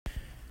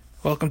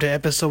Welcome to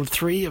episode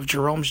 3 of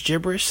Jerome's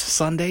Gibberish,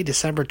 Sunday,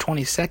 December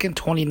 22nd,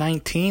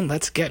 2019.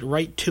 Let's get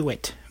right to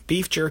it.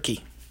 Beef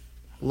jerky.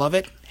 Love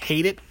it,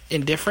 hate it,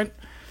 indifferent?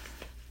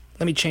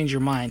 Let me change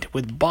your mind.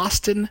 With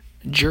Boston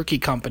Jerky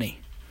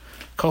Company,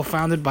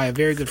 co-founded by a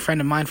very good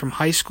friend of mine from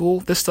high school,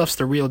 this stuff's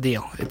the real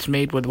deal. It's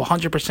made with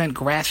 100%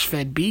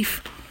 grass-fed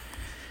beef,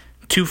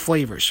 2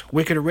 flavors,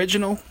 Wicked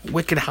Original,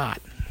 Wicked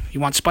Hot. You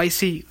want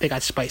spicy? They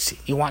got spicy.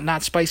 You want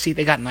not spicy?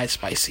 They got not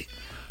spicy.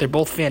 They're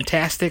both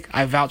fantastic.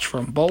 I vouch for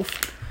them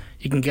both.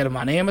 You can get them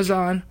on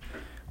Amazon,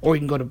 or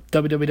you can go to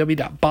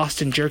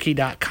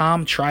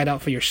www.bostonjerky.com. Try it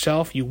out for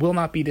yourself. You will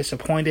not be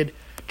disappointed.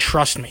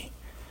 Trust me.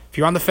 If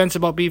you're on the fence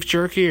about beef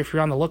jerky, or if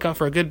you're on the lookout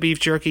for a good beef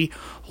jerky,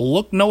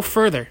 look no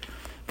further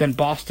than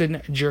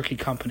Boston Jerky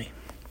Company.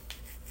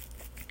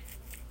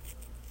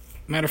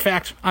 Matter of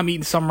fact, I'm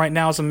eating some right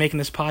now as I'm making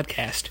this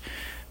podcast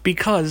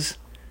because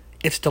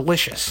it's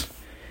delicious,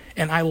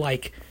 and I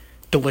like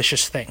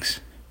delicious things.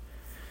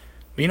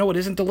 But you know what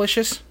isn't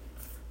delicious?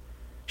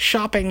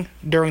 Shopping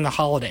during the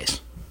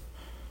holidays.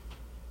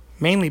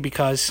 Mainly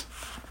because,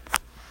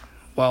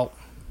 well,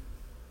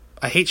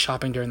 I hate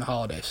shopping during the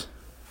holidays.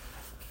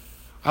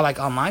 I like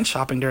online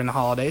shopping during the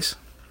holidays.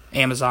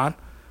 Amazon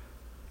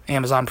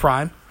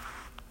Prime,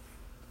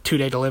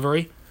 2-day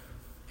delivery,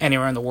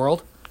 anywhere in the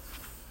world.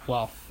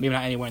 Well, maybe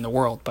not anywhere in the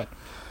world, but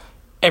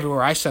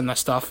everywhere I send my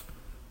stuff,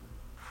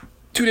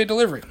 2-day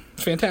delivery.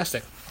 It's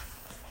fantastic.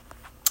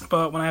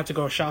 But when I have to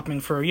go shopping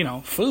for,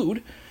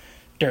 food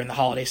during the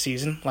holiday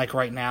season, like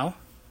right now,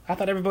 I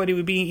thought everybody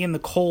would be in the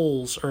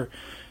Kohl's or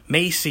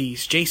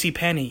Macy's,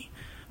 JCPenney,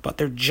 but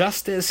they're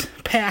just as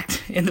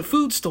packed in the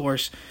food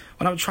stores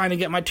when I'm trying to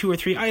get my 2 or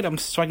 3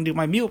 items so I can do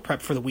my meal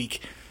prep for the week.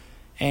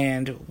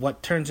 And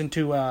what turns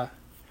into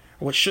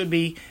what should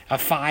be a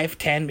 5,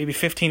 10, maybe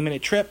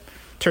 15-minute trip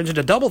turns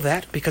into double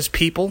that because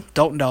people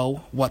don't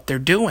know what they're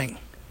doing.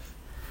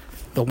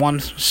 The one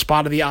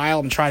spot of the aisle,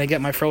 I'm trying to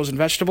get my frozen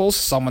vegetables.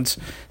 Someone's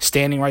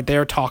standing right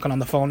there talking on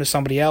the phone to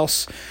somebody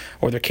else,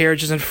 or their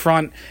carriage is in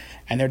front,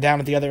 and they're down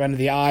at the other end of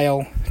the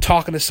aisle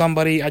talking to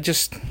somebody. It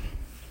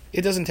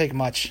doesn't take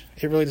much.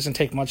 It really doesn't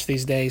take much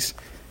these days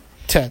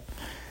to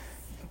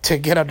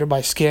get under my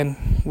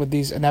skin with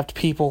these inept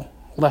people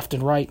left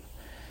and right.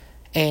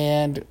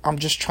 And I'm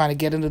just trying to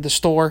get into the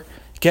store,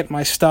 get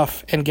my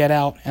stuff, and get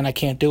out, and I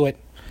can't do it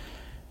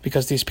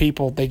because these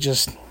people, they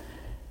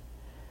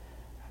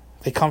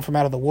come from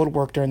out of the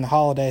woodwork during the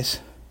holidays.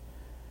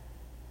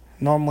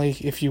 Normally,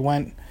 if you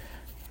went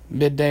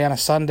midday on a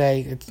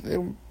Sunday, it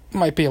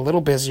might be a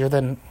little busier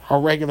than a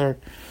regular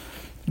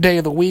day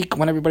of the week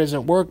when everybody's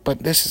at work, but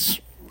this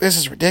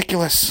is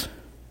ridiculous.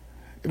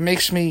 It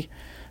makes me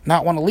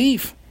not want to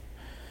leave.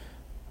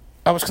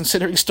 I was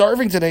considering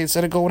starving today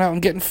instead of going out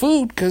and getting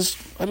food because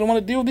I don't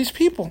want to deal with these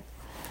people.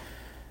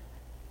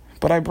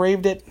 But I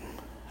braved it,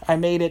 I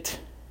made it,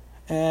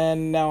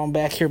 and now I'm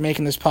back here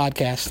making this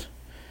podcast.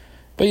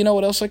 But you know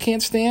what else I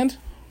can't stand?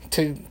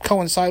 To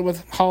coincide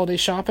with holiday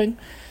shopping?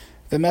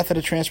 The method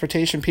of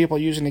transportation people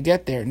are using to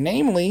get there.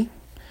 Namely,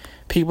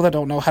 people that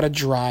don't know how to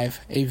drive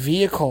a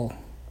vehicle.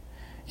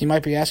 You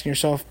might be asking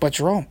yourself, but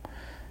Jerome,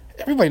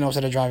 everybody knows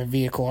how to drive a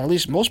vehicle, or at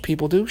least most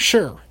people do.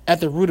 Sure,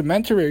 at the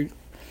rudimentary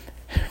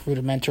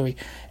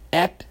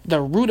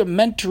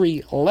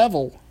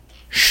level,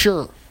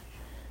 sure.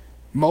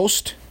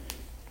 Most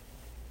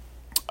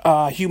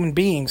human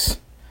beings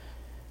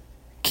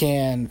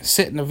can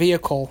sit in a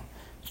vehicle,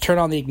 turn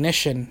on the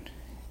ignition,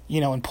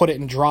 and put it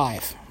in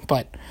drive.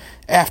 But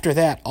after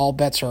that, all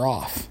bets are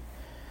off.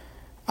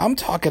 I'm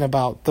talking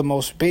about the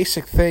most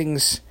basic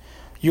things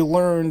you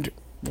learned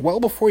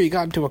well before you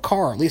got into a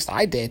car. At least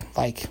I did.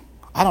 Like,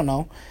 I don't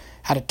know,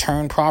 how to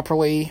turn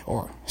properly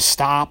or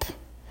stop,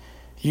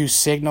 use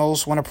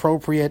signals when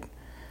appropriate,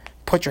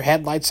 put your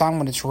headlights on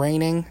when it's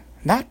raining.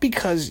 Not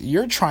because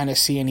you're trying to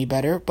see any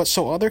better, but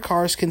so other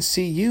cars can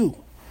see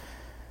you.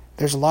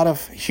 There's a lot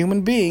of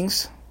human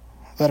beings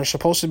that are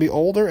supposed to be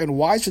older and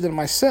wiser than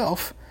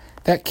myself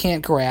that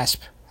can't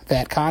grasp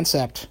that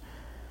concept.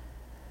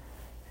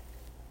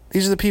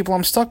 These are the people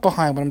I'm stuck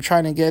behind when I'm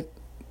trying to get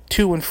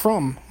to and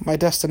from my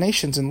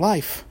destinations in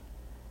life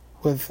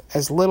with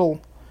as little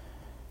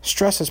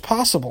stress as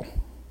possible.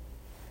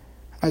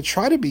 I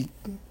try to be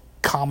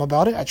calm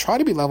about it. I try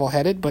to be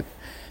level-headed, but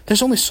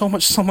there's only so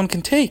much someone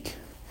can take.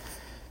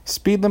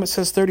 Speed limit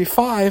says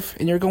 35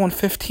 and you're going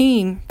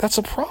 15, that's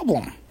a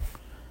problem.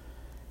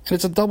 And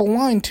it's a double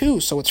line, too,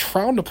 so it's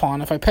frowned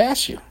upon if I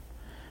pass you.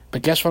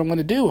 But guess what I'm going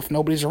to do if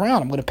nobody's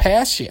around? I'm going to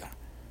pass you.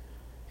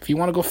 If you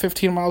want to go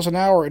 15 miles an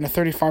hour in a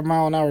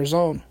 35-mile-an-hour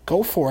zone,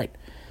 go for it.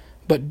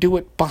 But do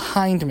it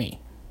behind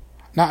me,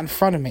 not in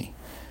front of me.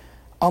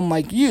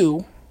 Unlike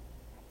you,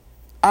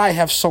 I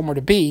have somewhere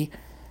to be,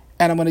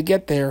 and I'm going to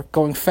get there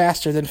going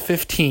faster than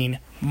 15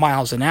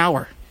 miles an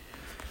hour.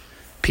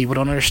 People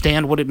don't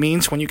understand what it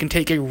means when you can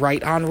take a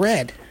right on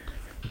red,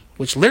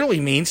 which literally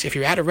means if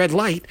you're at a red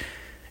light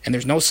and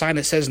there's no sign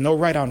that says no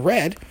right on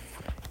red,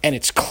 and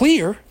it's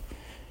clear,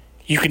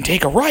 you can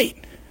take a right,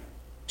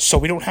 so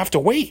we don't have to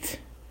wait.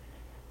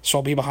 So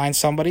I'll be behind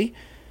somebody,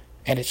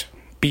 and it's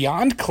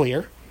beyond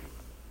clear.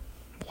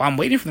 I'm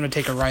waiting for them to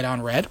take a right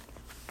on red.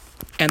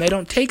 And they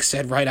don't take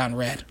said right on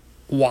red.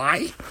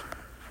 Why?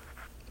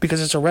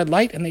 Because it's a red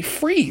light and they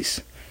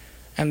freeze.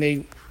 And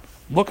they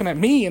looking at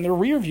me in their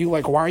rear view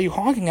like, why are you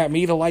honking at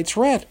me? The light's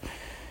red.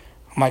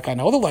 I'm like, I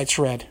know the light's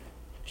red.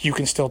 You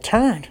can still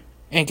turn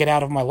and get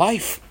out of my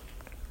life.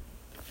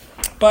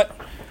 But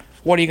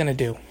what are you going to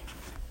do?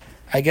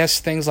 I guess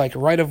things like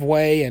right of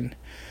way and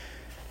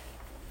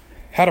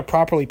how to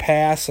properly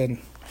pass and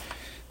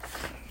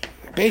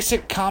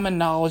basic common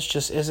knowledge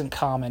just isn't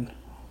common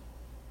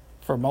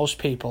for most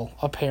people,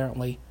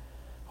 apparently,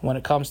 when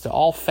it comes to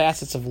all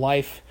facets of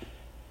life,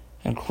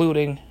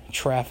 including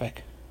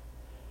traffic.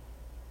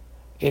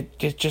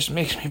 It just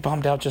makes me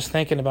bummed out just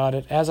thinking about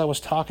it. As I was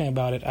talking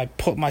about it, I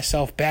put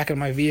myself back in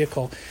my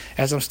vehicle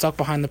as I'm stuck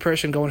behind the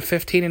person going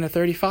 15 into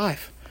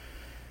 35.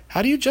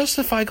 How do you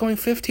justify going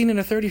 15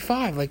 into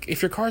 35? Like,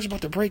 if your car's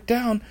about to break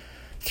down,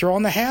 throw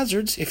on the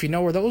hazards, if you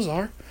know where those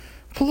are.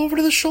 Pull over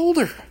to the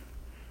shoulder.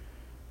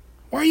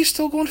 Why are you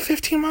still going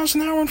 15 miles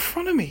an hour in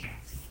front of me?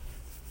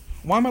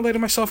 Why am I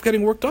letting myself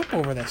getting worked up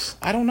over this?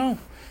 I don't know.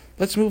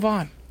 Let's move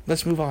on.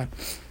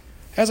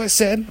 As I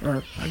said,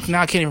 or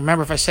now I can't even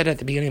remember if I said it at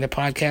the beginning of the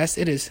podcast,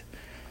 it is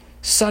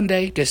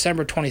Sunday,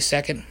 December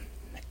 22nd,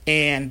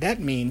 and that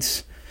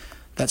means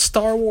that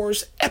Star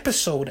Wars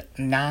Episode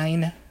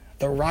 9,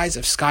 The Rise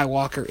of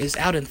Skywalker, is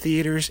out in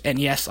theaters, and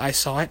yes, I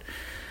saw it.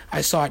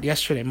 I saw it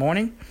yesterday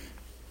morning,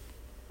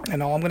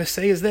 and all I'm going to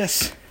say is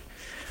this.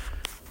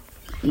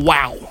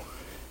 Wow.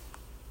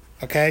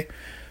 Okay?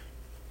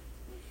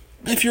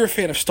 If you're a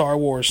fan of Star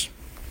Wars,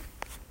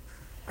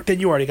 then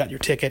you already got your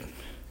ticket.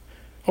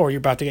 Or you're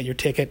about to get your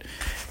ticket.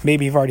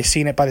 Maybe you've already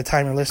seen it by the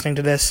time you're listening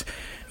to this.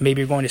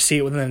 Maybe you're going to see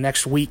it within the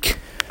next week.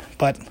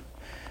 But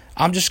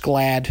I'm just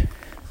glad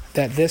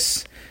that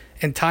this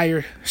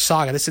entire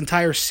saga, this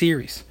entire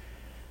series,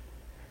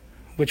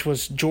 which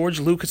was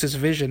George Lucas's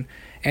vision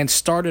and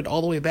started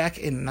all the way back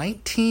in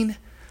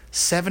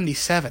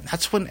 1977.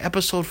 That's when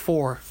Episode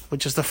 4,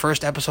 which is the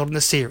first episode in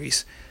the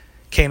series,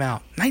 came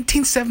out.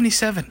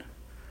 1977.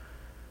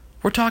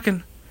 We're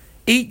talking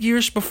 8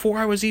 years before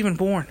I was even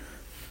born.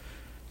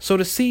 So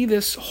to see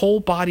this whole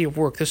body of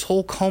work, this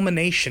whole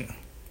culmination,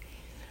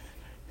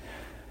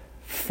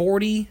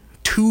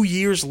 42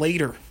 years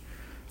later,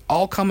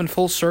 all come in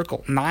full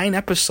circle, 9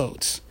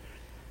 episodes,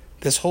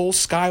 this whole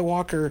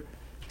Skywalker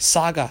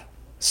saga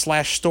 /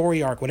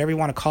 story arc, whatever you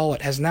want to call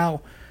it, has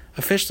now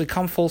officially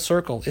come full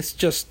circle. It's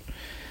just,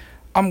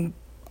 I'm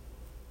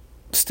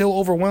still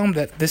overwhelmed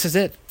that this is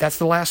it. That's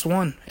the last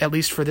one, at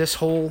least for this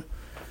whole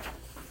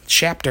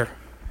chapter,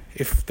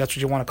 if that's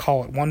what you want to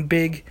call it. One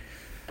big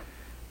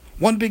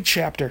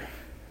chapter.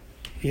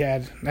 You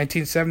had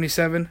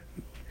 1977,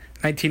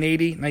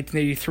 1980,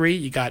 1983.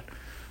 You got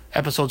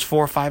episodes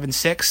 4, 5, and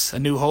 6, A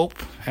New Hope,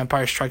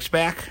 Empire Strikes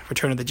Back,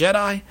 Return of the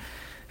Jedi.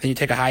 Then you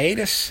take a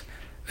hiatus.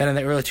 Then in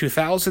the early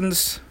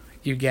 2000s,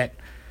 you get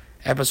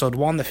episode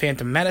 1, The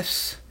Phantom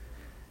Menace,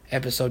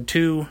 episode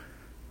 2,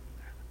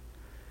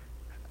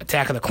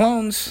 Attack of the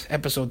Clones,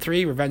 episode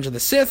 3, Revenge of the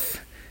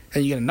Sith.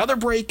 Then you get another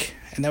break,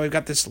 and then we've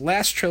got this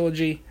last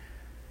trilogy,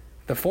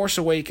 The Force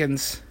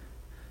Awakens,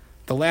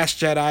 The Last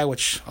Jedi,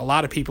 which a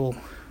lot of people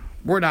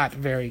were not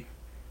very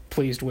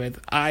pleased with.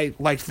 I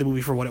liked the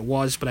movie for what it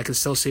was, but I can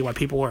still see why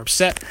people were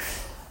upset.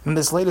 And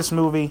this latest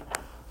movie,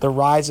 The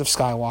Rise of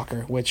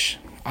Skywalker, which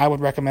I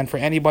would recommend for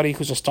anybody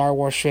who's a Star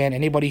Wars fan,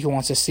 anybody who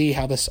wants to see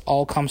how this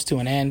all comes to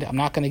an end. I'm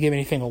not going to give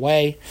anything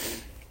away.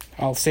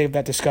 I'll save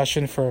that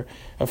discussion for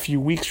a few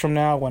weeks from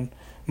now when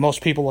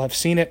most people will have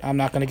seen it. I'm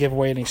not going to give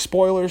away any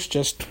spoilers.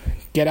 Just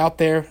get out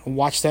there and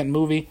watch that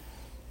movie.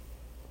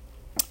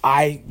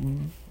 I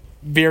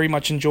very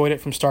much enjoyed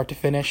it from start to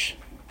finish.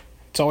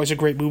 It's always a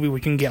great movie where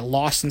you can get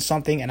lost in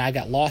something, and I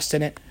got lost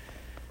in it.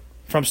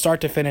 From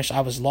start to finish, I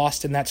was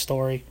lost in that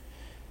story.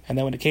 And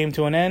then when it came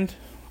to an end,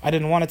 I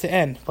didn't want it to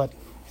end, but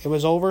it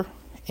was over.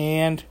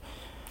 And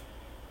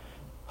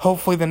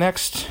hopefully the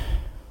next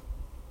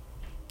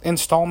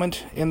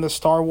installment in the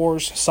Star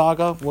Wars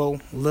saga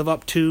will live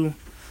up to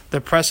the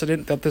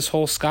precedent that this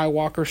whole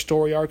Skywalker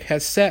story arc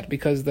has set,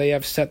 because they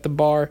have set the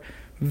bar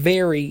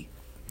very,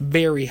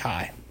 very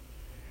high.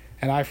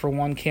 And I, for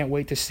one, can't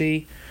wait to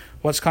see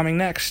what's coming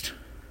next.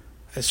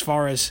 As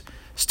far as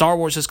Star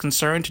Wars is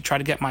concerned, to try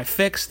to get my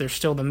fix, there's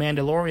still the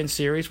Mandalorian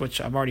series, which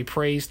I've already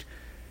praised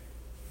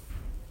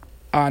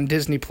on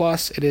Disney+.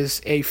 It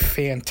is a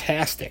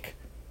fantastic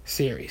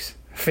series.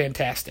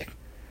 Fantastic.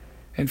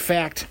 In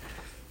fact,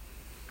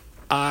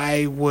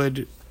 I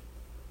would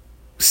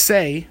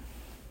say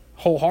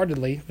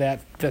wholeheartedly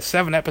that the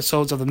 7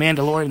 episodes of The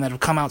Mandalorian that have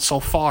come out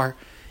so far,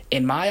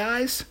 in my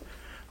eyes,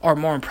 are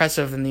more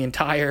impressive than the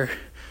entire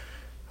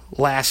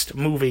last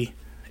movie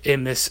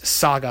in this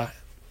saga,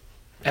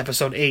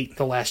 Episode 8,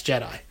 The Last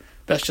Jedi.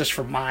 That's just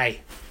from my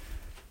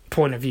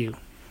point of view.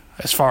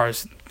 As far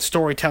as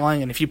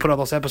storytelling, and if you put all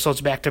those episodes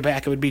back to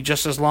back, it would be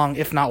just as long,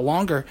 if not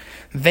longer,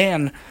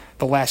 than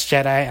The Last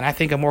Jedi, and I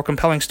think a more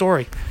compelling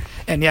story.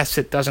 And yes,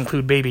 it does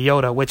include Baby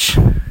Yoda, which,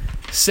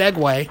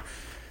 segue,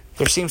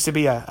 there seems to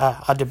be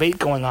a debate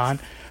going on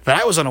that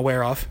I was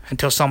unaware of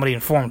until somebody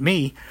informed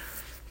me.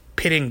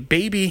 pitting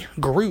Baby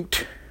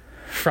Groot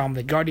from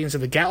the Guardians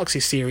of the Galaxy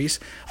series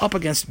up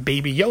against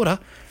Baby Yoda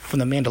from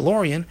The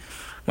Mandalorian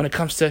when it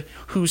comes to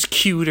who's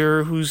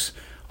cuter, who's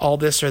all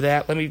this or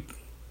that. Let me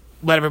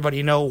let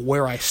everybody know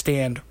where I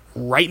stand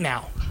right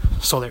now,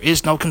 so there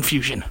is no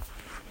confusion.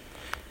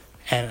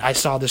 And I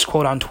saw this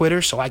quote on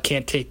Twitter, so I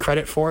can't take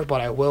credit for it, but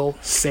I will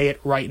say it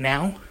right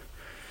now.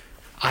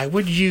 I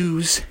would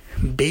use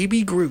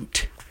Baby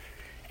Groot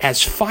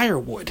as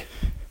firewood,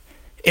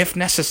 if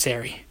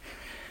necessary,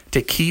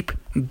 to keep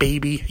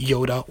Baby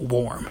Yoda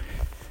warm.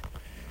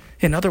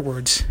 In other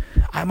words,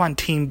 I'm on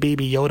Team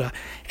Baby Yoda,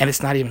 and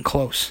it's not even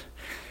close.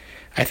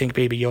 I think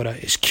Baby Yoda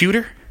is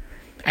cuter.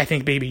 I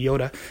think Baby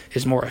Yoda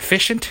is more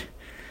efficient.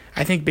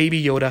 I think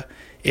Baby Yoda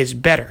is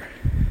better.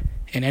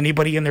 And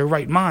anybody in their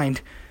right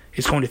mind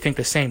is going to think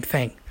the same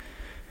thing,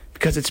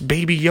 because it's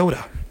Baby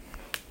Yoda.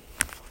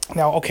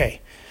 Now,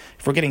 okay,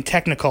 if we're getting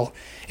technical,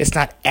 it's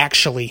not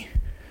actually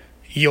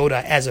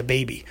Yoda as a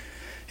baby.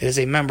 It is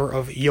a member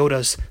of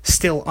Yoda's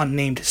still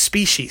unnamed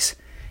species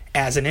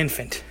as an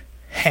infant.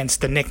 Hence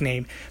the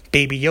nickname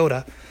Baby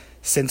Yoda,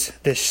 since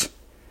this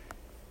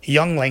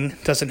youngling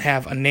doesn't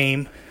have a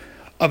name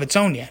of its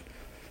own yet.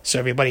 So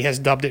everybody has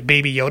dubbed it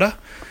Baby Yoda.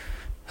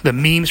 The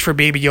memes for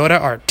Baby Yoda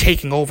are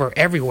taking over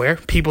everywhere.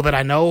 People that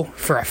I know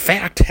for a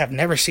fact have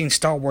never seen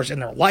Star Wars in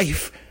their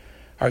life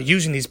are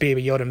using these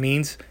Baby Yoda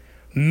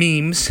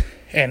memes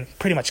and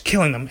pretty much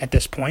killing them at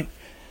this point.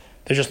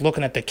 They're just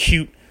looking at the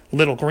cute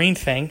little green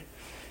thing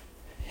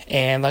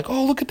and like,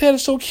 oh, look at that,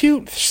 it's so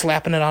cute.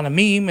 Slapping it on a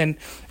meme and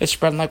it's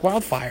spreading like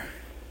wildfire.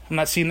 I'm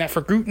not seeing that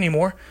for Groot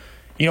anymore.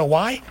 You know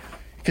why?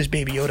 Because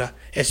Baby Yoda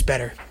is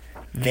better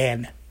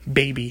than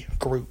Baby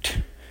Groot.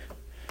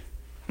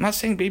 I'm not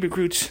saying Baby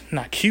Groot's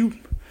not cute.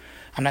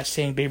 I'm not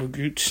saying Baby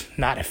Groot's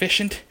not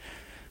efficient.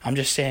 I'm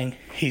just saying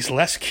he's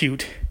less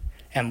cute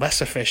and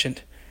less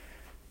efficient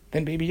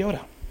than Baby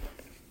Yoda.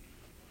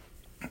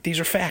 These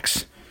are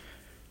facts.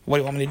 What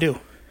do you want me to do?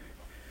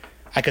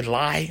 I could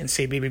lie and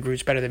say Baby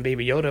Groot's better than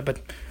Baby Yoda,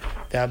 but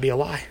that would be a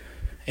lie.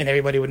 And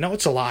everybody would know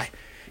it's a lie.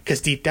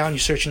 Because deep down, you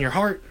search in your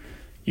heart,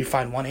 you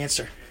find one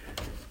answer.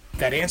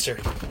 That answer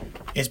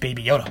is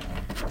Baby Yoda.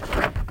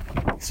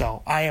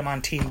 So I am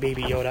on Team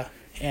Baby Yoda.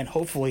 And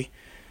hopefully,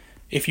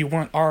 if you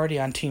weren't already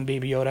on Team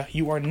Baby Yoda,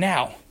 you are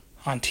now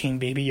on Team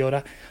Baby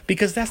Yoda.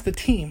 Because that's the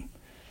team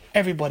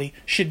everybody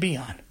should be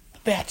on.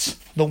 That's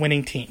the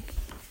winning team.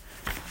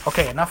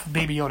 Okay, enough of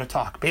Baby Yoda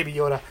talk. Baby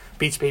Yoda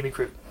beats Baby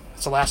Groot.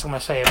 That's the last I'm going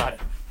to say about it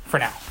for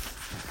now.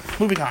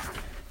 Moving on.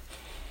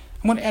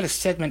 I'm going to add a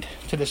segment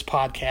to this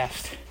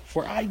podcast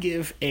where I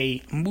give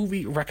a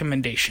movie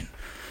recommendation.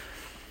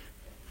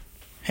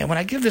 And when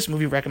I give this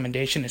movie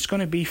recommendation, it's going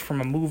to be from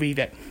a movie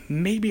that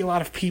maybe a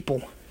lot of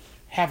people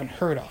haven't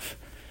heard of.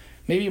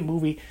 Maybe a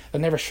movie that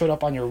never showed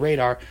up on your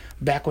radar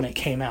back when it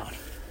came out.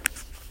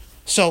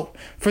 So,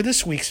 for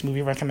this week's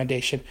movie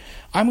recommendation,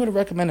 I'm going to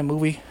recommend a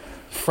movie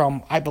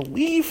from, I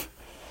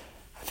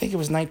think it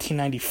was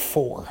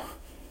 1994.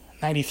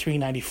 93,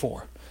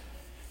 94.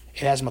 It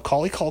has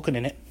Macaulay Culkin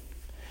in it.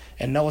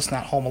 And no, it's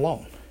not Home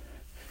Alone.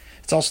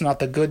 It's also not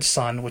The Good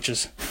Son, which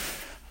is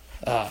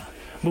a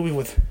movie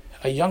with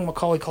a young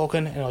Macaulay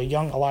Culkin and a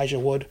young Elijah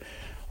Wood,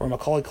 where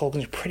Macaulay Culkin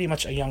is pretty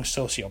much a young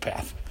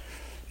sociopath.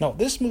 No,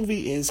 this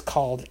movie is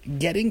called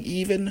Getting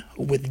Even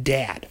with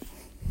Dad.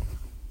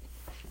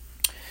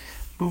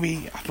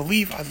 Movie, I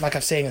believe, like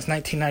I'm saying, is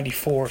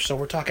 1994, so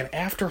we're talking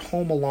after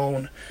Home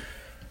Alone,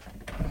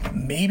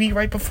 maybe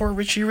right before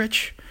Richie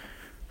Rich,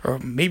 or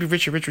maybe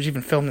Richie Rich was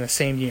even filmed in the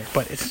same year,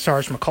 but it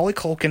stars Macaulay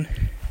Culkin,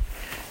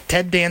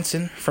 Ted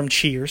Danson from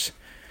Cheers,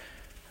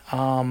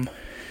 and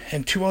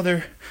two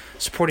other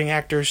supporting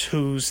actors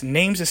whose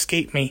names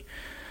escape me,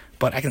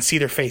 but I can see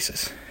their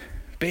faces.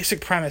 Basic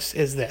premise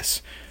is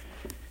this.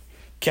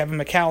 Kevin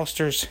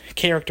McAllister's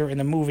character in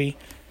the movie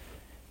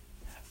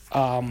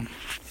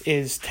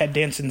is Ted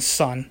Danson's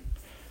son.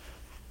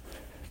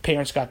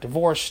 Parents got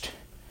divorced.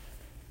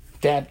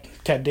 Ted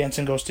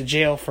Danson goes to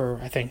jail for,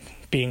 I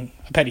think, being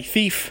a petty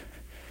thief.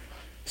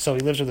 So he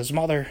lives with his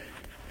mother.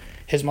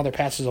 His mother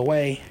passes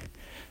away.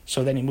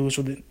 So then he moves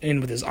in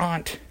with his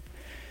aunt.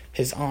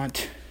 His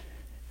aunt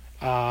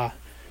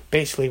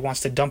basically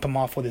wants to dump him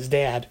off with his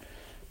dad,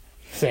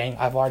 saying,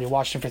 I've already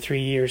watched him for 3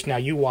 years, now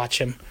you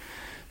watch him.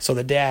 So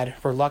the dad,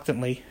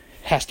 reluctantly,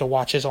 has to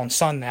watch his own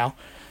son now.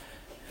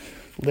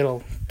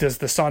 Little does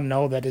the son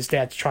know that his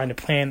dad's trying to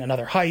plan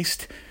another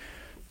heist.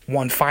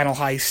 One final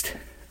heist.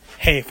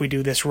 Hey, if we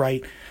do this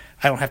right,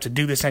 I don't have to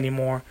do this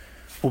anymore.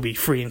 We'll be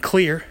free and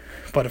clear.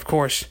 But of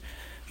course,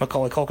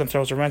 Macaulay Culkin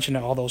throws a wrench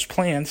into all those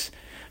plans,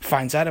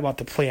 finds out about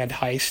the planned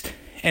heist,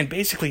 and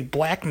basically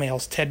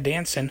blackmails Ted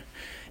Danson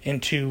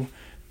into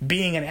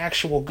being an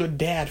actual good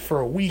dad for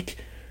a week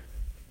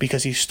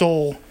because he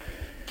stole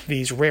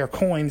these rare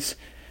coins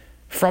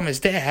from his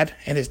dad,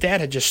 and his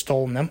dad had just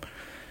stolen them.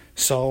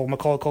 So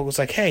Macaulay Culkin was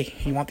like, hey,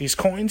 you want these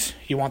coins?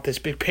 You want this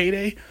big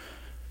payday?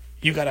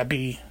 You gotta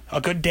be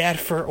a good dad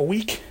for a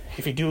week.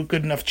 If you do a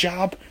good enough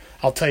job,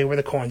 I'll tell you where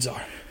the coins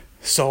are.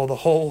 So the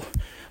whole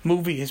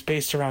movie is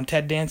based around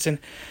Ted Danson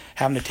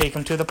having to take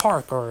him to the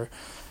park or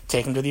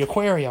take him to the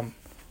aquarium.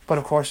 But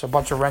of course, a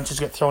bunch of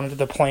wrenches get thrown into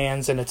the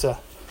plans, and it's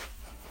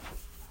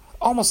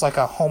almost like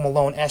a Home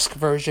Alone-esque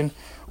version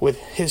with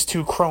his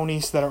two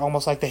cronies that are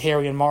almost like the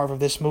Harry and Marv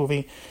of this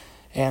movie,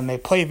 and they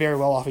play very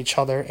well off each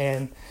other,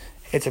 and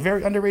it's a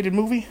very underrated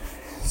movie.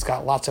 It's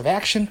got lots of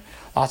action,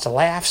 lots of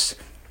laughs,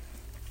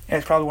 and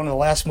it's probably one of the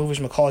last movies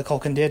Macaulay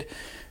Culkin did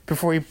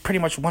before he pretty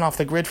much went off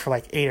the grid for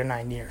like 8 or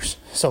 9 years.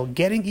 So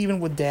Getting Even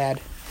with Dad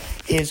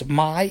is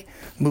my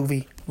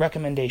movie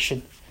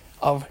recommendation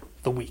of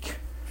the week.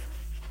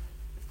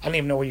 I don't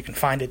even know where you can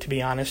find it, to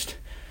be honest.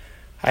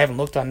 I haven't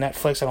looked on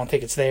Netflix. I don't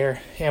think it's there.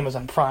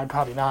 Amazon Prime,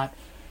 probably not.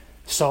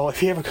 So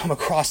if you ever come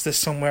across this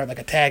somewhere, like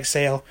a tag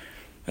sale,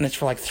 and it's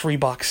for like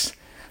 $3,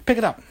 pick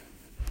it up.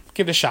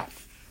 Give it a shot.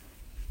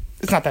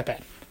 It's not that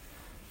bad.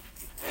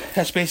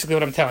 That's basically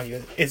what I'm telling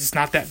you. It's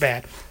not that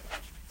bad.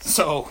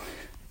 So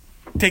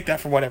take that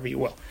for whatever you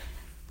will.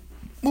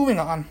 Moving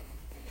on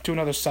to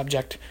another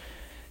subject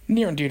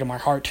near and dear to my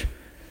heart.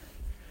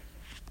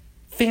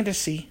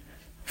 Fantasy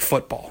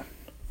football.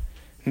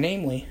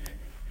 Namely,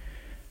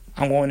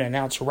 I'm going to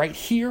announce right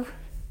here,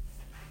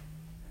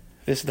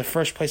 this is the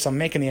first place I'm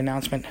making the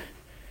announcement,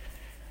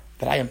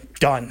 that I am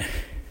done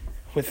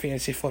with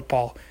fantasy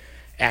football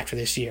after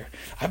this year.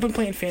 I've been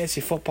playing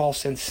fantasy football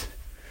since,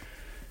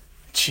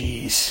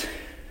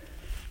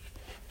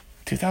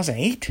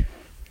 2008?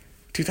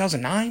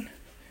 2009?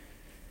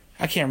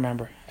 I can't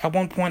remember. At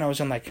one point I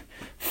was in like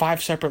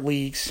 5 separate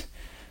leagues.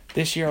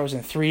 This year I was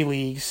in 3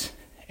 leagues.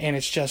 And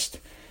it's just,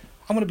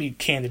 I'm going to be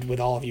candid with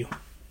all of you.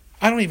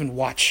 I don't even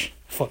watch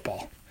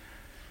football.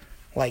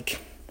 Like,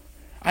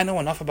 I know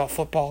enough about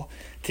football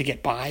to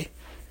get by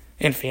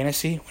in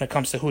fantasy when it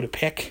comes to who to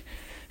pick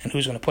and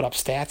who's going to put up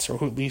stats, or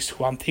who at least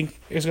who I'm think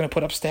is going to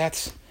put up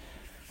stats.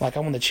 Like, I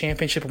won the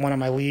championship in one of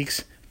my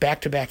leagues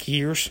back-to-back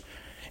years,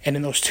 and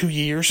in those 2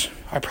 years,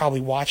 I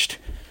probably watched,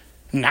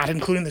 not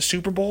including the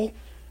Super Bowl,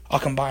 a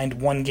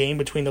combined 1 game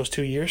between those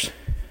 2 years.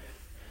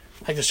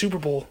 Like, the Super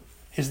Bowl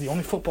is the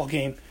only football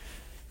game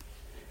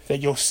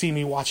that you'll see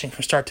me watching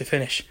from start to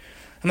finish.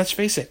 And let's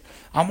face it,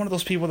 I'm one of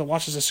those people that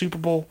watches the Super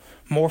Bowl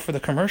more for the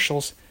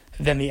commercials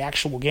than the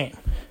actual game.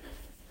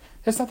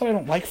 It's not that I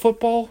don't like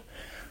football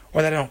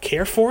or that I don't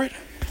care for it.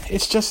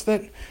 It's just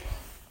that,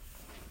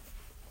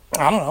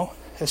 I don't know,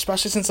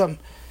 especially since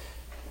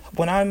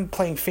when I'm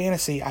playing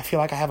fantasy, I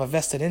feel like I have a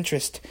vested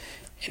interest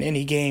in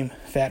any game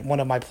that one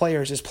of my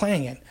players is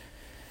playing in.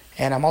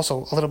 And I'm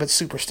also a little bit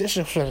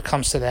superstitious when it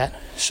comes to that,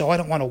 so I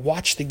don't want to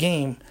watch the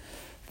game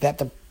that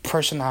the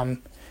person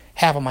I'm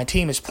have on my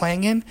team is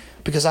playing in,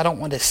 because I don't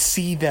want to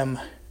see them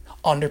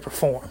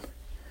underperform,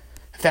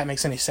 if that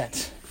makes any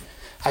sense.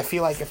 I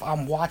feel like if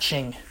I'm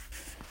watching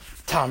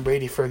Tom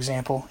Brady, for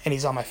example, and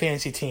he's on my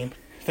fantasy team,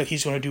 that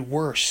he's going to do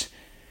worse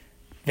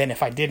than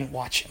if I didn't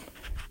watch him.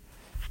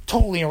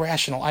 Totally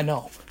irrational, I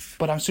know,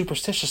 but I'm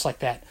superstitious like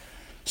that.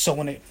 So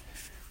when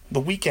the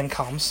weekend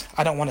comes,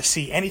 I don't want to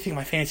see anything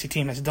my fantasy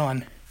team has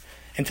done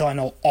until I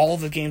know all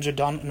of the games are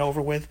done and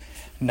over with,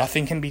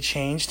 nothing can be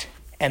changed,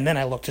 and then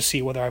I look to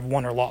see whether I've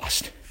won or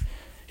lost.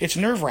 It's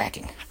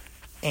nerve-wracking,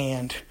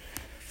 and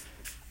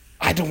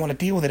I don't want to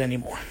deal with it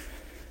anymore.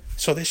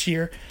 So this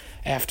year,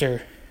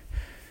 after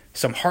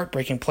some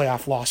heartbreaking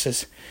playoff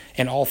losses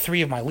in all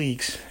 3 of my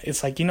leagues,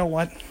 it's like, you know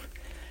what?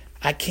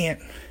 I can't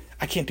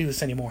do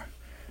this anymore.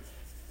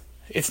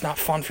 It's not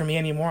fun for me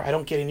anymore. I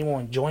don't get any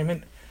more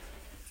enjoyment,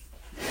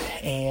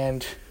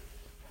 and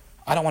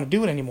I don't want to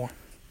do it anymore.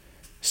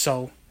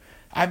 So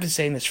I've been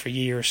saying this for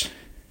years,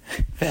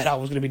 that I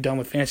was going to be done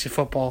with fantasy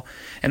football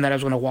and that I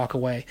was going to walk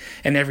away,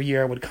 and every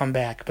year I would come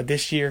back. But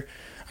this year,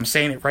 I'm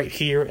saying it right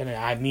here, and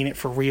I mean it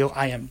for real.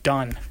 I am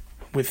done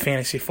with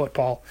fantasy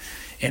football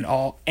in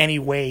any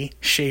way,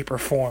 shape, or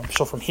form.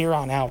 So from here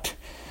on out,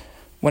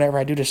 whenever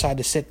I do decide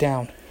to sit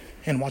down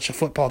and watch a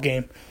football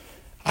game,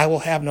 I will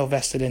have no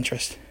vested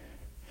interest.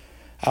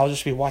 I'll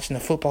just be watching the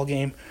football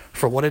game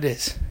for what it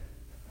is,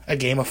 a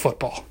game of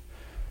football.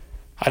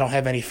 I don't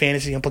have any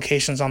fantasy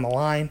implications on the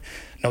line,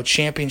 no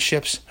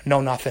championships,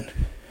 no nothing.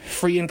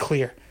 Free and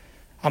clear.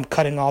 I'm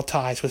cutting all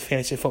ties with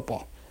fantasy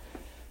football.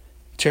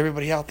 To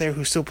everybody out there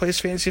who still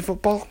plays fantasy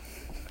football,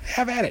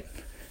 have at it.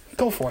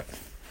 Go for it.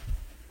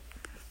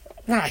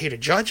 We're not here to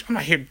judge. I'm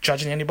not here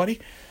judging anybody.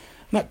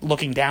 I'm not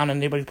looking down on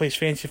anybody who plays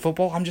fantasy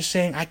football. I'm just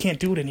saying I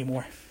can't do it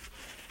anymore.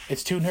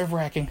 It's too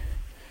nerve-wracking.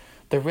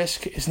 The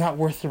risk is not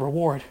worth the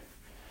reward,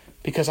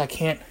 because I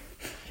can't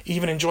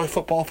even enjoy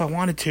football if I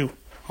wanted to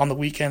on the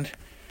weekend,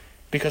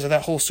 because of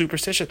that whole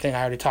superstition thing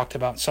I already talked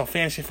about. So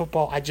fantasy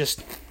football,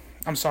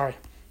 I'm sorry.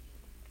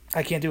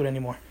 I can't do it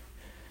anymore.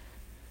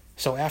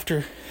 So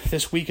after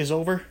this week is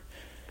over,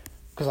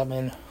 because I'm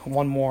in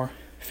one more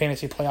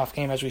fantasy playoff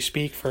game as we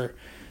speak for,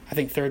 I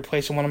think, 3rd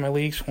place in one of my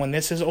leagues. When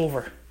this is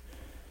over,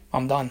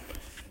 I'm done.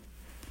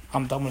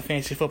 I'm done with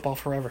fantasy football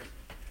forever.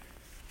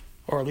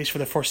 Or at least for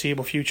the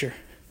foreseeable future.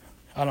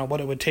 I don't know what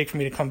it would take for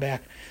me to come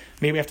back.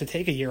 Maybe I have to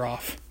take a year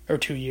off, or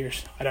 2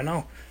 years. I don't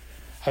know.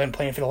 I've been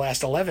playing for the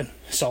last 11,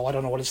 so I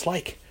don't know what it's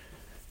like.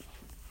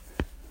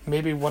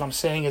 Maybe what I'm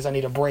saying is I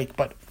need a break,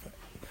 but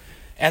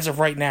as of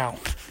right now,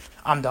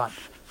 I'm done.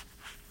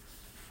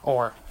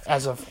 Or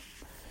as of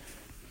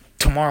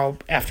tomorrow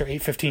after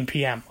 8:15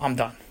 p.m., I'm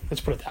done.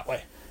 Let's put it that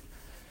way.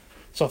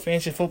 So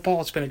fantasy football,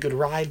 it's been a good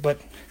ride,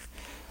 but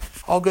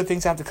all good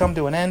things have to come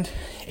to an end,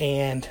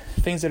 and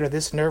things that are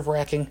this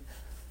nerve-wracking,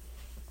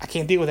 I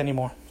can't deal with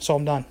anymore, so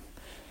I'm done.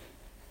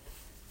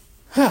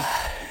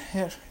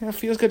 It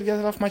feels good to get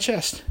it off my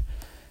chest.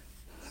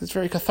 It's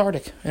very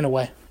cathartic in a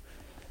way.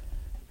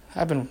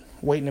 I've been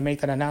waiting to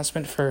make that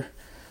announcement for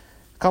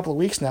a couple of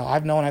weeks now.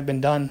 I've known I've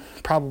been done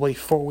probably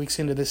 4 weeks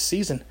into this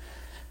season,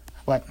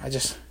 but I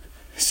just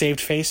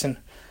saved face and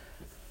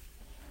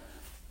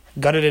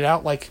gutted it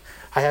out like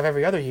I have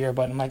every other year,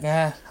 but I'm like,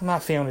 I'm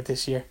not feeling it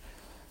this year.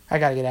 I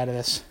gotta get out of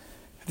this.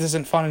 This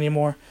isn't fun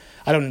anymore.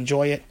 I don't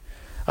enjoy it.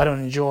 I don't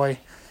enjoy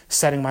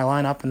setting my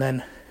lineup and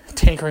then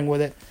tinkering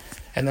with it,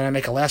 and then I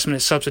make a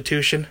last-minute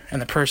substitution,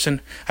 and the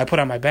person I put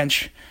on my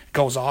bench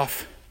goes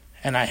off,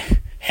 and I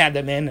had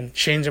them in and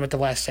changed them at the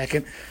last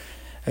second,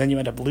 and then you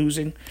end up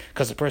losing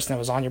because the person that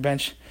was on your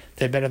bench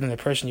did better than the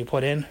person you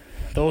put in.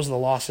 Those are the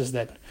losses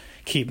that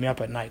keep me up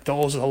at night.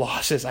 Those are the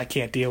losses I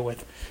can't deal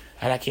with,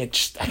 and I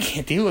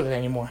can't deal with it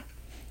anymore.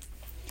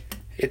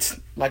 It's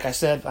like I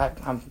said,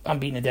 I'm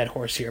beating a dead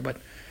horse here, but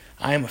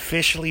I am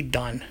officially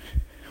done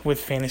with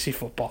fantasy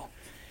football,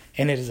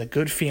 and it is a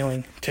good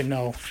feeling to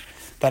know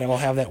that I will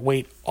have that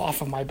weight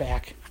off of my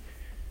back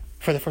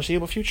for the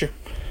foreseeable future.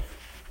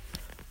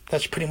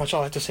 That's pretty much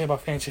all I have to say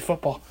about fantasy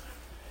football.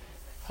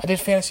 I did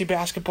fantasy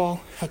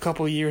basketball a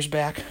couple of years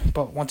back,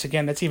 but once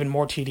again, that's even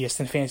more tedious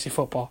than fantasy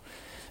football.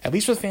 At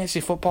least with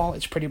fantasy football,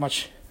 it's pretty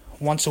much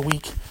once a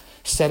week,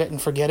 set it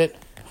and forget it.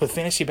 With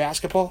fantasy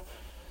basketball,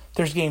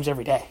 there's games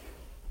every day.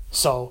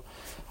 So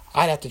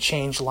I'd have to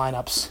change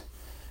lineups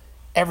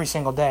every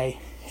single day,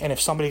 and if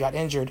somebody got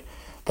injured,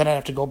 then I'd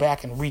have to go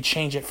back and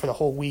rechange it for the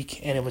whole week,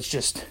 and it was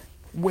just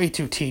way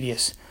too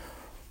tedious,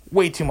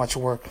 way too much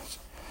work.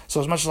 So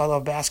as much as I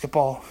love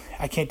basketball,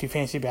 I can't do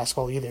fantasy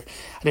basketball either.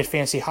 I did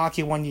fantasy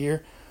hockey one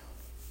year,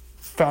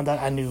 found out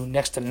I knew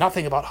next to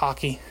nothing about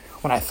hockey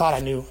when I thought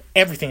I knew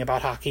everything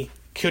about hockey.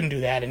 Couldn't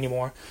do that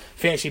anymore.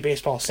 Fantasy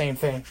baseball, same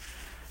thing.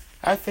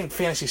 I think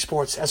fantasy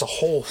sports as a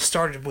whole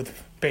started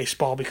with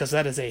baseball because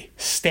that is a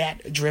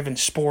stat-driven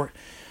sport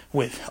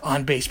with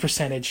on-base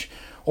percentage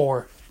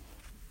or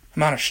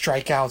amount of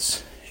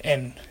strikeouts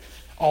and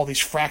all these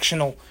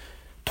fractional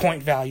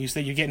point values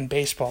that you get in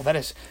baseball. That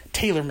is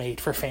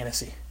tailor-made for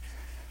fantasy.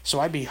 So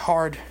I'd be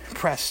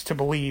hard-pressed to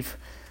believe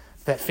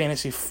that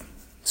fantasy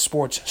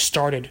sports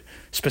started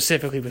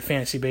specifically with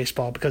fantasy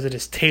baseball because it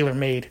is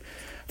tailor-made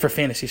for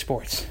fantasy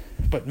sports.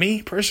 But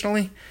me,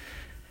 personally,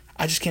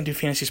 I just can't do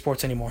fantasy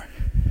sports anymore.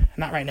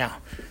 Not right now.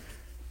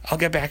 I'll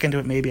get back into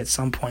it maybe at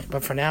some point.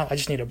 But for now, I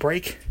just need a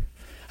break.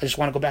 I just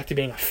want to go back to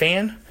being a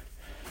fan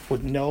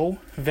with no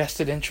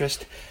vested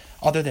interest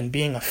other than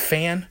being a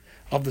fan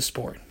of the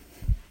sport.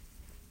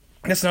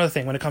 That's another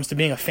thing when it comes to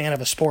being a fan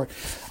of a sport.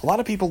 A lot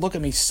of people look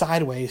at me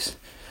sideways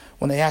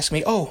when they ask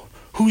me,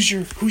 who's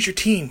your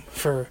team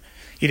for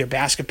either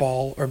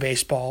basketball or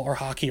baseball or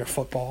hockey or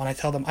football? And I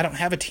tell them I don't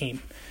have a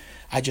team.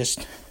 I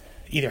just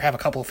either have a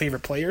couple of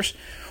favorite players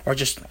or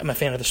just I'm a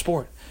fan of the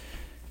sport.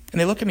 And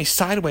they look at me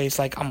sideways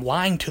like I'm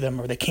lying to them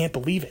or they can't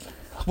believe it.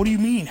 What do you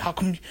mean? How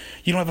come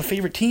you don't have a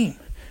favorite team?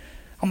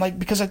 I'm like,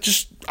 because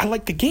I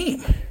like the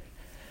game.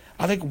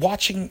 I like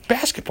watching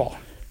basketball.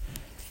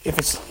 If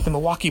it's the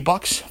Milwaukee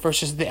Bucks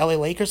versus the LA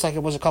Lakers like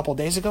it was a couple of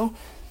days ago,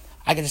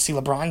 I get to see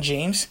LeBron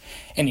James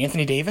and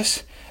Anthony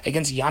Davis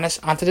against Giannis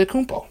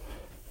Antetokounmpo.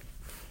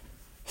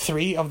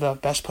 3 of the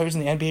best players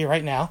in the NBA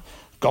right now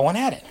going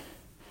at it.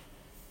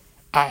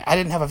 I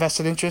didn't have a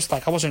vested interest.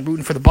 Like I wasn't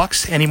rooting for the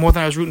Bucks any more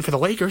than I was rooting for the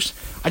Lakers.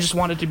 I just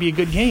wanted it to be a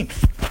good game.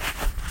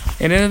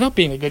 It ended up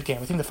being a good game.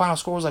 I think the final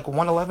score was like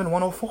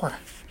 111-104.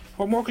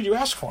 What more could you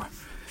ask for?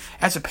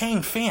 As a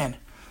paying fan,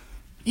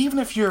 even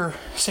if you're,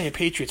 say, a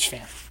Patriots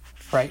fan,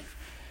 right?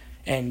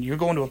 And you're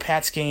going to a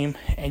Pats game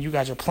and you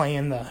guys are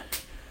playing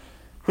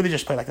who they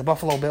just played, like the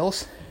Buffalo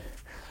Bills?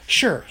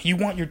 Sure, you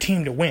want your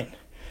team to win.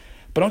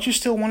 But don't you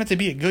still want it to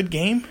be a good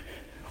game?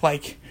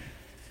 Like,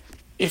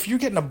 if you're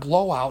getting a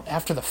blowout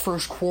after the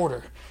first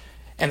quarter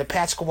and the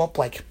Pats go up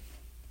like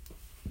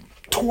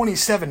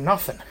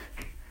 27-0,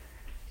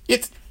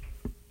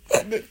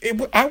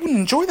 I wouldn't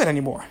enjoy that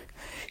anymore.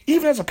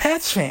 Even as a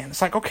Pats fan,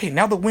 it's like, okay,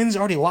 now the win's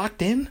already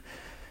locked in.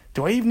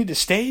 Do I even need to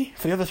stay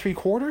for the other 3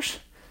 quarters?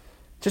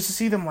 Just to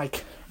see them,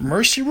 like,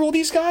 mercy rule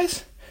these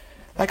guys?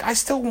 Like, I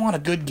still want a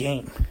good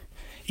game.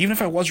 Even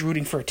if I was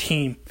rooting for a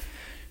team,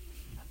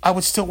 I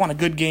would still want a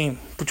good game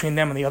between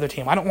them and the other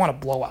team. I don't want a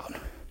blowout.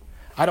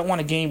 I don't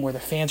want a game where the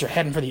fans are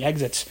heading for the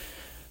exits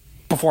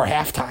before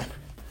halftime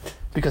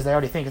because they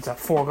already think it's a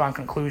foregone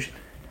conclusion.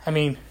 I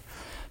mean,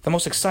 the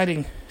most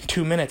exciting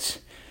 2 minutes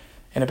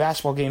in a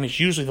basketball game is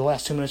usually the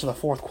last 2 minutes of the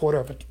fourth quarter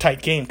of a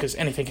tight game because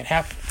anything can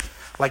happen.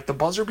 Like the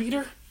buzzer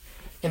beater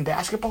in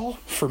basketball,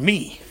 for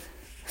me,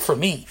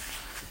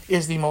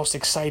 is the most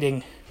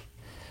exciting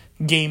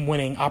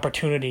game-winning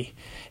opportunity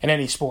in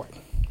any sport.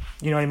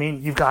 You know what I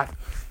mean? You've got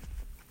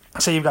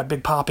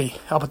Big Papi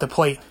up at the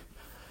plate,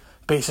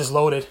 bases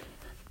loaded,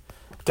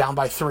 down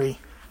by 3,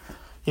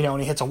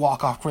 and he hits a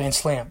walk-off grand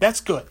slam. That's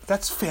good.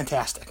 That's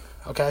fantastic,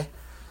 okay?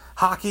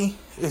 Hockey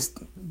is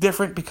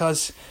different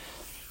because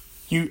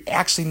you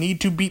actually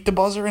need to beat the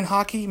buzzer in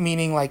hockey,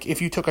 meaning like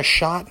if you took a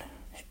shot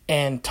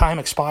and time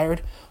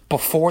expired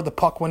before the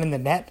puck went in the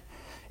net,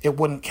 it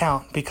wouldn't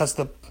count because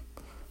the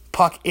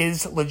puck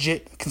is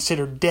legit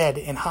considered dead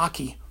in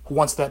hockey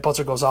once that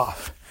buzzer goes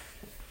off.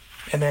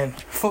 And then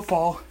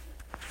football,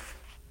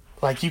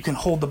 like you can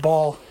hold the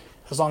ball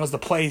as long as the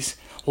play's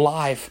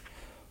live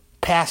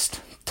past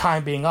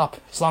time being up.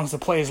 As long as the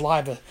play is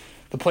live,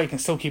 the play can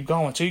still keep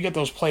going. So you get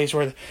those plays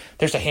where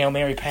there's a Hail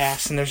Mary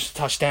pass and there's a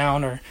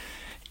touchdown or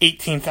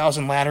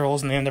 18,000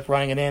 laterals and they end up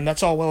running it in.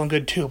 That's all well and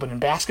good too. But in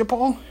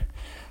basketball,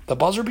 the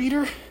buzzer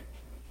beater,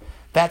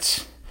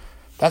 that's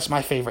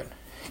my favorite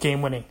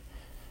game-winning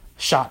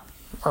shot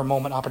or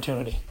moment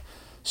opportunity.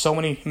 So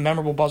many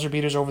memorable buzzer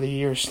beaters over the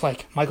years,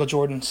 like Michael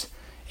Jordan's,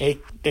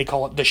 they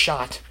call it the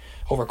shot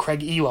over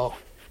Craig Elo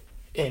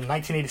in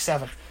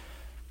 1987.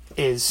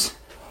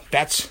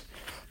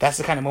 That's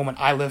the kind of moment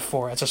I live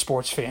for as a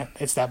sports fan.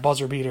 It's that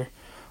buzzer beater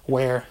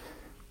where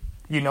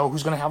you know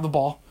who's going to have the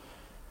ball.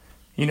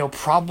 You know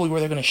probably where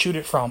they're going to shoot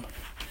it from.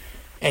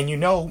 And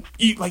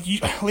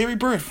Larry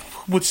Bird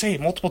would say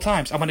it multiple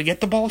times. I'm going to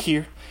get the ball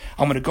here.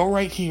 I'm going to go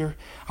right here.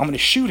 I'm going to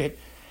shoot it.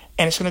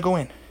 And it's going to go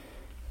in.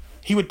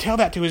 He would tell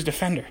that to his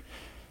defender.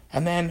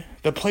 And then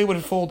the play would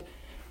unfold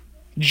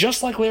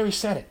just like Larry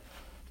said it.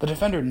 The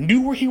defender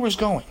knew where he was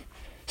going.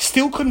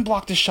 Still couldn't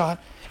block the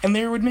shot. And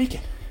Larry would make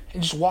it.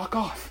 And just walk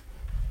off.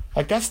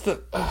 Like that's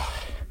the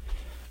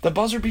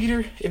buzzer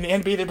beater in the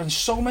NBA. There have been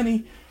so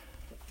many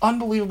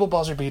unbelievable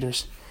buzzer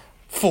beaters.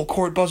 Full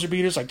court buzzer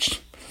beaters like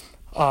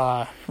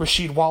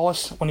Rasheed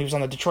Wallace when he was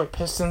on the Detroit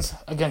Pistons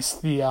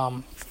against the,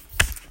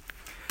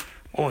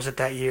 what was it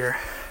that year?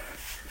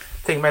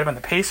 I think it might have been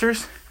the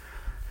Pacers.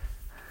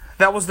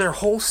 That was their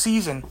whole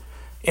season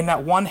in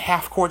that one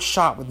half-court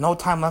shot with no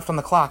time left on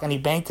the clock, and he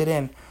banked it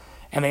in,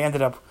 and they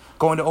ended up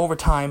going to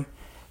overtime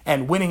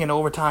and winning in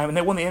overtime, and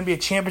they won the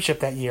NBA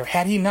championship that year.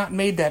 Had he not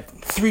made that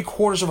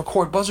 3/4 of a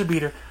court buzzer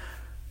beater,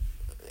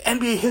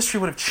 NBA history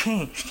would have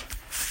changed.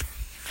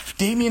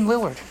 Damian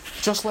Lillard,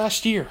 just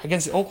last year,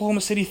 against the Oklahoma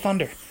City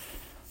Thunder.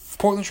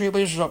 Portland Trail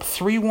Blazers are up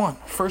 3-1.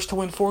 First to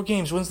win 4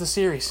 games, wins the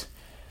series.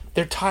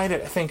 They're tied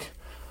at, I think,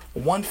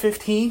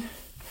 1:15.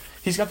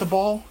 He's got the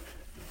ball,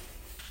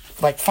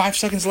 like 5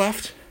 seconds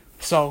left.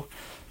 So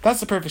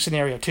that's the perfect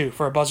scenario, too,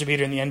 for a buzzer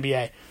beater in the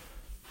NBA.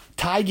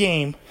 Tie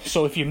game,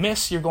 so if you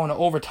miss, you're going to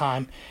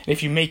overtime. And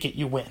if you make it,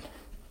 you win.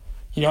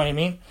 You know what I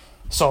mean?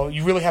 So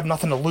you really have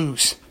nothing to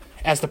lose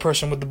as the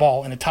person with the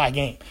ball in a tie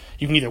game.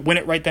 You can either win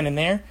it right then and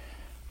there,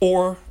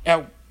 or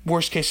at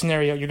worst case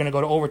scenario, you're going to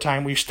go to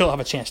overtime where you still have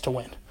a chance to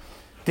win.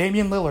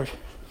 Damian Lillard,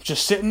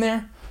 just sitting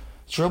there,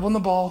 dribbling the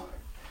ball.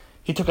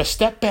 He took a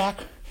step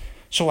back,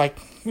 so like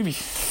maybe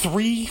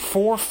 3,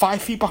 4,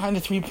 5 feet behind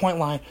the 3-point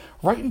line,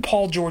 right in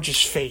Paul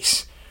George's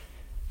face.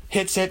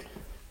 Hits it,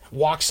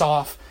 walks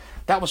off.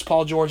 That was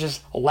Paul George's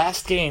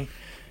last game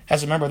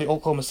as a member of the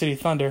Oklahoma City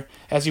Thunder,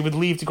 as he would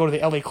leave to go to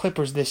the LA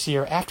Clippers this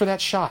year after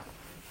that shot.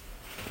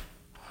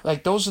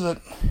 Like those are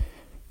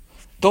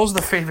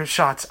the favorite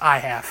shots I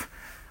have,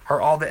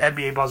 are all the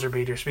NBA buzzer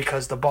beaters,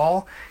 because the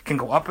ball can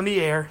go up in the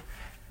air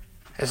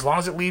as long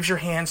as it leaves your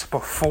hands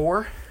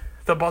before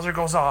the buzzer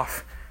goes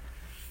off.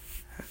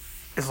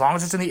 As long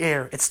as it's in the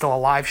air, it's still a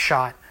live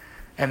shot.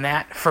 And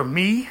that, for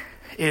me,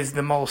 is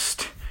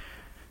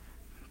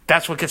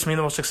that's what gets me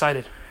the most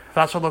excited.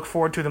 That's what I look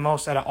forward to the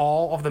most out of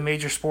all of the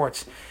major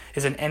sports,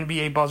 is an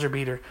NBA buzzer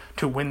beater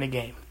to win the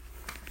game.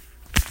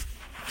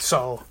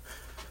 So,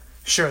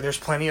 sure, there's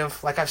plenty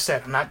of, like I've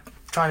said, I'm not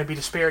trying to be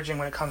disparaging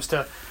when it comes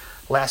to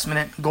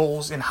last-minute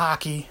goals in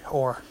hockey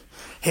or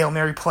Hail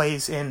Mary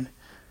plays in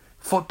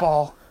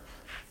football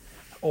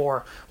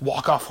or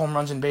walk-off home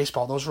runs in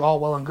baseball. Those are all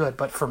well and good.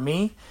 But for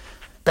me,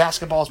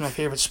 basketball is my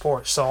favorite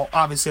sport. So,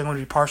 obviously, I'm going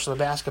to be partial to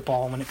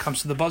basketball. And when it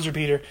comes to the buzzer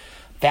beater,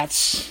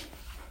 that's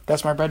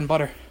my bread and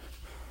butter.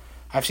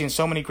 I've seen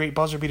so many great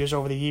buzzer beaters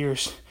over the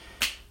years.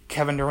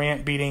 Kevin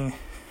Durant beating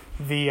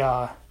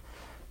the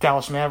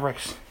Dallas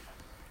Mavericks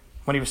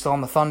when he was still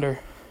on the Thunder,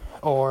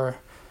 or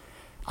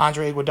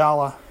Andre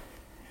Iguodala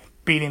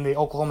beating the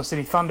Oklahoma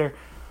City Thunder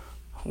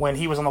when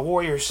he was on the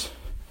Warriors,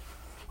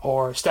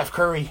 or Steph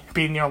Curry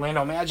beating the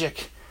Orlando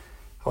Magic.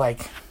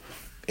 Like,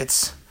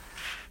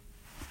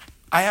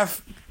 I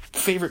have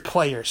favorite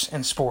players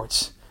in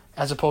sports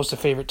as opposed to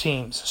favorite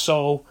teams.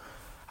 So,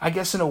 I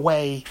guess in a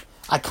way,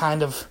 I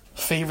kind of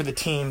favor the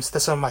teams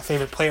that some of my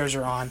favorite players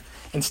are on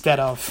instead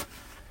of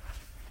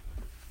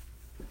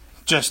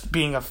just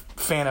being a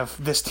fan of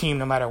this team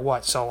no matter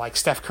what. So, like,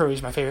 Steph Curry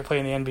is my favorite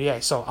player in the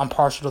NBA, so I'm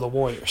partial to the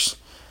Warriors.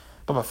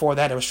 But before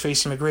that, it was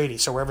Tracy McGrady.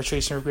 So wherever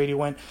Tracy McGrady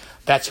went,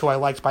 that's who I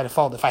liked by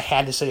default. If I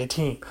had to say a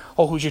team,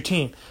 who's your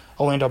team?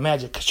 Orlando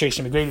Magic, because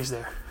Tracy McGrady's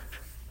there.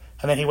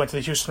 And then he went to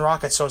the Houston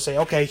Rockets, so I say,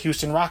 okay,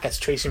 Houston Rockets,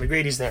 Tracy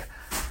McGrady's there.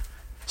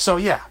 So,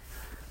 yeah.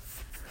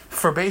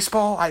 For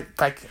baseball, I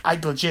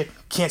legit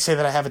can't say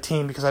that I have a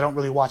team because I don't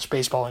really watch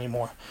baseball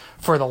anymore.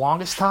 For the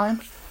longest time,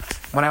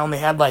 when I only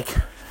had like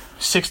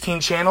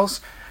 16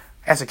 channels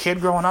as a kid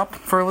growing up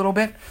for a little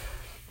bit,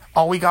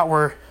 all we got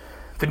were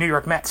the New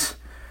York Mets.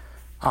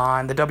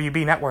 on the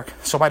WB network.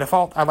 So by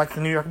default, I like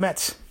the New York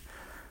Mets.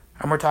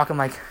 And we're talking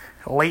like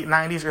late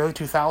 90s, early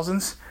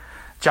 2000s.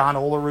 John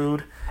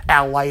Olerud,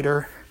 Al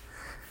Leiter,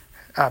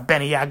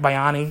 Benny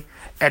Agbayani,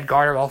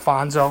 Edgardo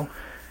Alfonso.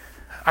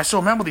 I still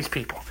remember these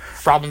people.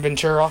 Robin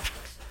Ventura.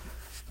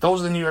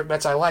 Those are the New York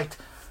Mets I liked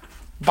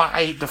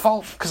by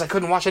default because I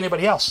couldn't watch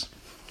anybody else.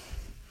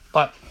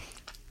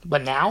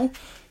 But now,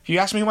 if you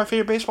ask me who my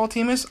favorite baseball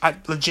team is, I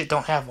legit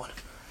don't have one.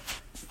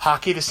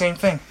 Hockey, the same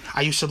thing. I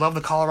used to love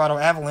the Colorado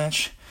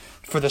Avalanche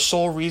for the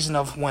sole reason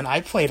of when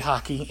I played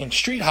hockey in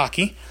street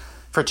hockey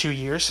for 2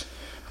 years,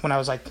 when I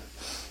was like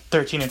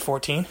 13 and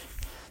 14,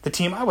 the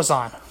team I was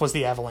on was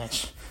the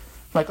Avalanche.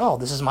 I'm like, oh,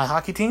 this is my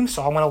hockey team,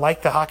 so I want to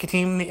like the hockey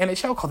team in the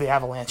NHL called the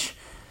Avalanche.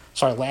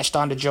 So I latched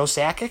on to Joe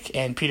Sakic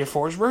and Peter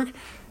Forsberg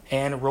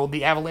and rode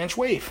the Avalanche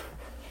wave.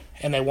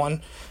 And they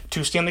won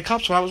 2 Stanley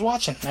Cups when I was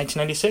watching,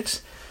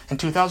 1996 and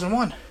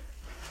 2001.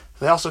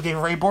 They also gave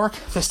Ray Bourque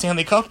the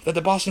Stanley Cup that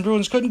the Boston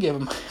Bruins couldn't give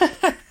him.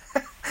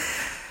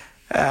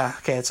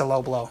 Okay, it's a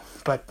low blow,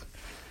 but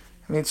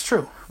I mean, it's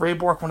true. Ray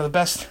Bourque, one of the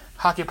best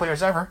hockey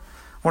players ever,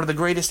 one of the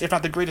greatest, if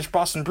not the greatest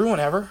Boston Bruin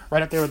ever,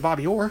 right up there with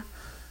Bobby Orr,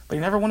 but he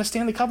never won a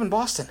Stanley Cup in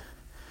Boston.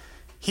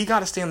 He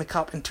got a Stanley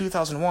Cup in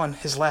 2001,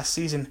 his last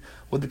season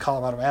with the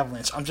Colorado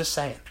Avalanche. I'm just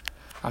saying.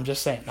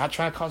 Not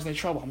trying to cause any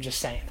trouble. I'm just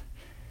saying.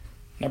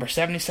 Number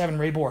 77,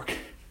 Ray Bourque,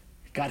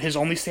 got his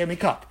only Stanley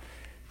Cup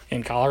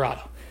in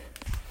Colorado.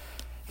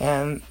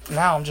 And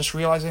now I'm just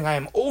realizing I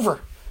am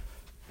over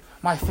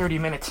my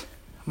 30-minute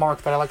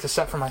mark that I like to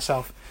set for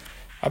myself.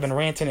 I've been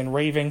ranting and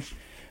raving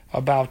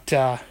about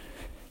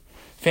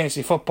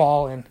fantasy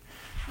football and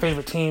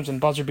favorite teams and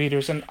buzzer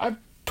beaters, and I've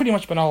pretty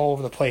much been all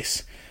over the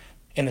place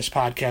in this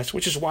podcast,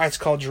 which is why it's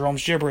called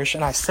Jerome's Gibberish,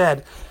 and I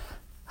said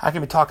I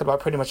can be talking about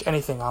pretty much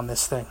anything on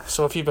this thing.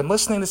 So if you've been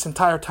listening this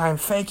entire time,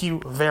 thank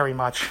you very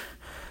much.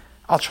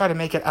 I'll try to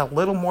make it a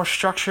little more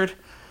structured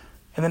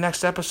in the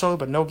next episode,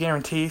 but no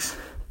guarantees.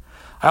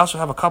 I also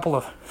have a couple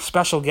of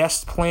special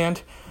guests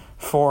planned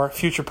for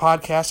future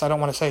podcasts. I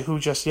don't want to say who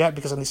just yet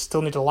because I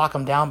still need to lock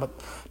them down, but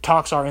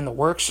talks are in the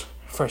works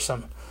for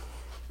some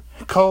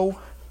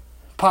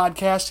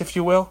co-podcasts, if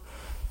you will,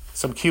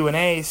 some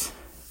Q&As.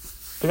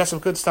 We got some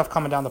good stuff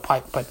coming down the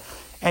pipe, but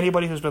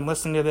anybody who's been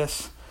listening to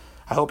this,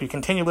 I hope you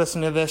continue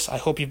listening to this. I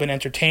hope you've been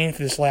entertained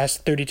for this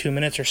last 32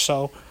 minutes or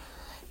so,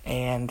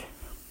 and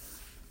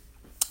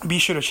be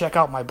sure to check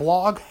out my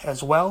blog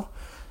as well,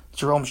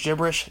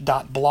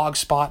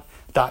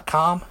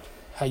 jeromesgibberish.blogspot.com.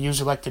 I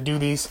usually like to do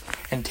these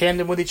in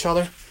tandem with each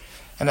other.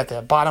 And at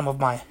the bottom of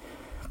my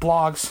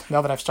blogs,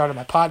 now that I've started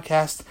my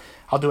podcast,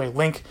 I'll do a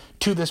link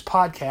to this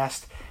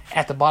podcast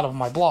at the bottom of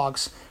my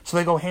blogs so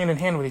they go hand in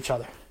hand with each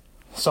other.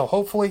 So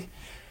hopefully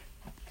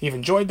you've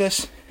enjoyed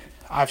this.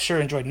 I've sure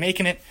enjoyed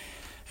making it.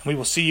 And we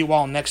will see you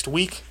all next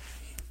week.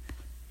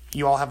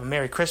 You all have a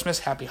Merry Christmas,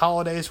 Happy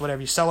Holidays,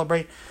 whatever you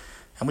celebrate.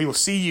 And we will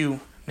see you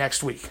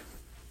next week.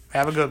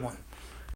 Have a good one.